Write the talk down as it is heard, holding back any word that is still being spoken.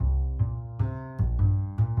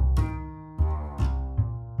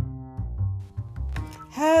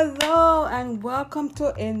Hello and welcome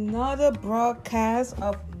to another broadcast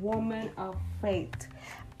of Woman of Faith.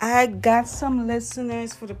 I got some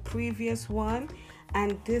listeners for the previous one,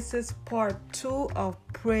 and this is part 2 of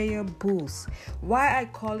Prayer Boost. Why I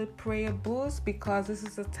call it Prayer Boost? Because this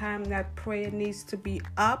is a time that prayer needs to be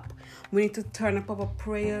up. We need to turn up our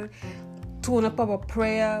prayer, tune up our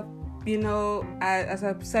prayer. As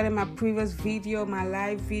I've said in my previous video, my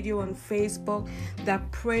live video on Facebook, that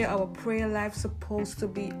our prayer life supposed to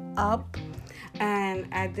be up.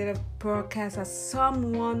 And I did a broadcast as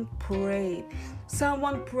someone prayed.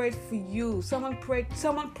 Someone prayed for you. Someone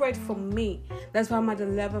prayed for me. That's why I'm at the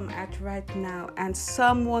level I'm at right now. And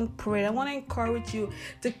someone prayed. I want to encourage you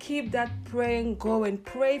to keep that praying going.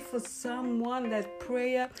 Pray for someone. That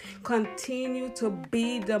prayer continue to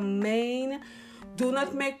be the main. Do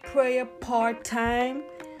not make prayer part-time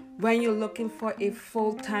when you're looking for a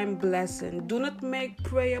full-time blessing. Do not make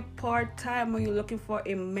prayer part-time when you're looking for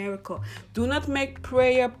a miracle. Do not make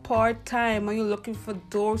prayer part-time when you're looking for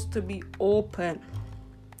doors to be open.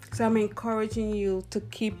 So I'm encouraging you to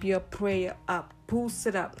keep your prayer up. Boost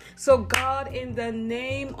it up. So God, in the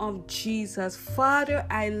name of Jesus, Father,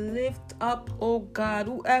 I lift up, oh God,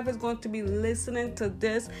 whoever's going to be listening to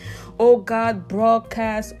this, oh God,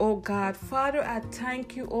 broadcast, oh God. Father, I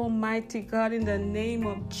thank you, Almighty God, in the name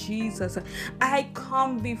of Jesus. I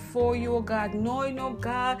come before you, oh God, knowing, oh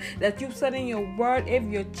God, that you said in your word, if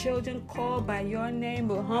your children called by your name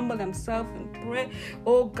will humble themselves and pray,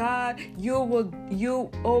 oh God, you will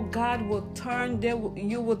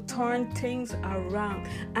turn things around.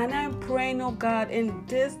 And I'm praying, oh God, in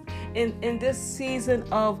this season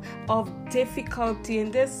of difficulty, in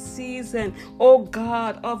this season, oh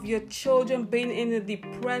God, of your children being in a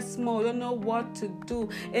depressed mode, don't know what to do.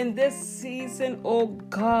 In this season, oh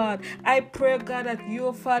God, I pray, God, that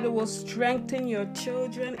your Father will strengthen your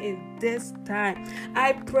children in this time.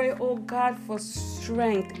 I pray, oh God, for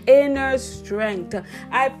strength, inner strength.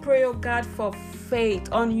 I pray, oh God, for faith,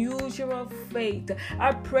 unusual faith.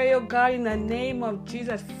 I pray, oh God, in the name of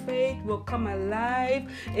Jesus, faith will come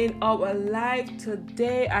alive in our life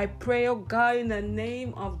today. I pray, oh God, in the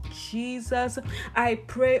name of Jesus. I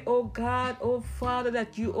pray, oh God, oh Father,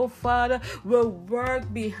 that you, oh Father, will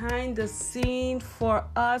work behind the scene for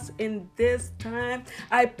us in this time.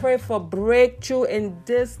 I pray for breakthrough in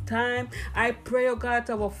this time. I pray, oh God,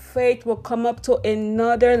 that our faith will come up to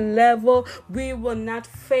another level. We will not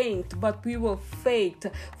faint, but we will faith.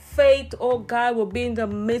 Faith, oh God, will be in the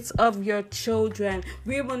midst of your children.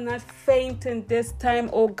 We will not faint in this time,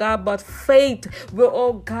 oh God, but faith will,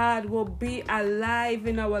 oh God, will be alive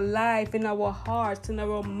in our life, in our hearts, in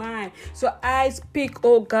our mind. So I speak,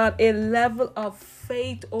 oh God, a level of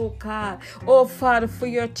faith, oh God, oh Father, for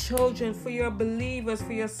your children, for your believers,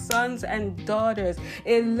 for your sons and daughters,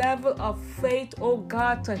 a level of faith, oh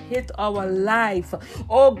God, to hit our life.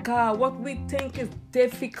 Oh God, what we think is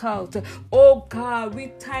difficult, oh God,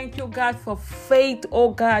 we thank you, God, for faith,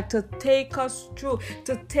 oh God, to take us through,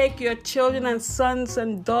 to take your children and sons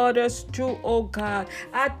and daughters through, oh God.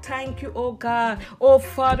 I thank you, oh God, oh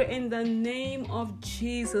Father, in the name of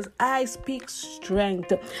Jesus. I speak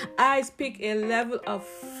strength. I speak a level of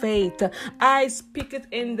faith. I speak it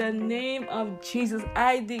in the name of Jesus.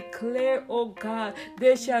 I declare, oh God,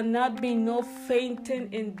 there shall not be no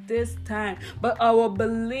fainting in this time, but our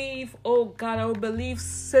belief, oh God, our belief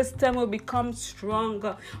system will become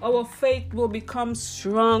stronger. Our faith will become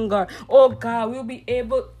stronger. Oh God, we'll be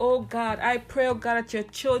able, oh God, I pray, oh God, that your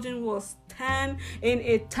children will stand in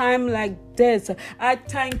a time like this. I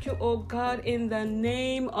thank you, oh God, in the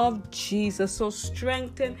name of Jesus. So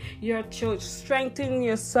strengthen your children, strengthen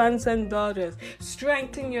your sons and daughters,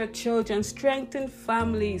 strengthen your children, strengthen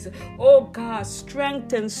families. Oh God,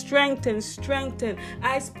 strengthen.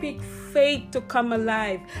 I speak faith to come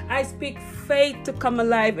alive. I speak faith to come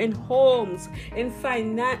alive in homes, in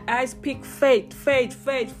finance. I speak faith.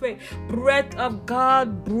 Breath of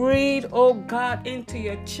God, breathe, oh God, into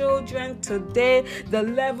your children today. The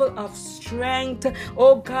level of strength,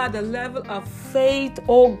 oh God, the level of faith,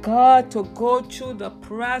 oh God, to go through the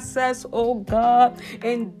process, oh God,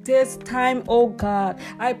 in this time, oh God.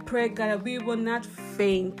 I pray, God, that we will not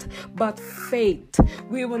faint, but faith.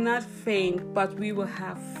 We will not faint, but we will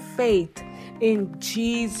have faith. In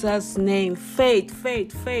Jesus' name, faith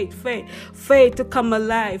to come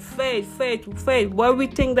alive. Faith. What we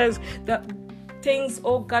think that things,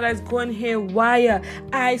 oh God, that's going haywire.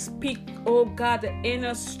 I speak, oh God, the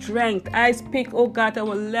inner strength. I speak, oh God,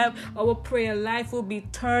 our prayer life will be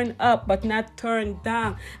turned up but not turned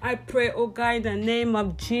down. I pray, oh God, in the name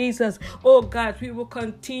of Jesus, oh God, we will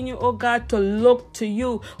continue, oh God, to look to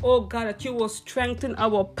you, oh God, that you will strengthen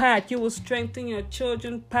our path. You will strengthen your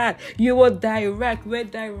children's path. You will direct where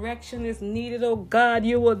direction is needed, oh God.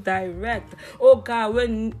 You will direct, oh God,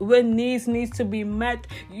 when needs to be met.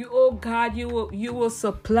 You, oh God, you will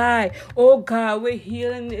supply, oh God, where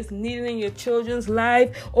healing is needed in your children's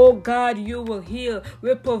life, oh God, you will heal.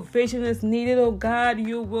 Where provision is needed, oh God,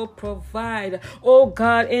 you will provide, oh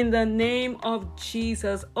God, in the name of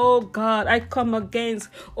Jesus. Oh God, I come against,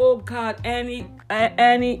 oh God, any,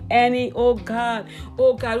 oh God,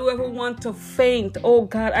 whoever want to faint, oh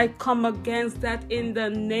God, I come against that in the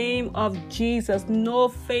name of Jesus. No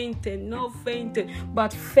fainting,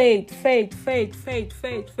 but faith.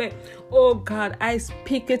 Oh God, I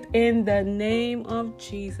speak it in the name of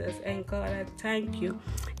Jesus. And God, I thank you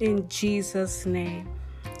in Jesus' name.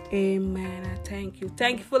 Amen. I thank you.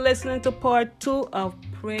 Thank you for listening to part 2 of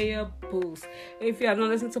Prayer Boost. If you have not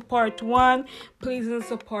listened to part 1, please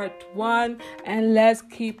listen to part 1, and let's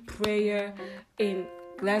keep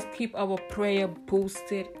our prayer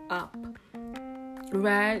boosted up.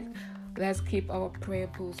 Right? Let's keep our prayer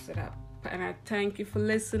boosted up. And I thank you for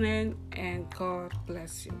listening, and God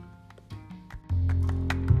bless you.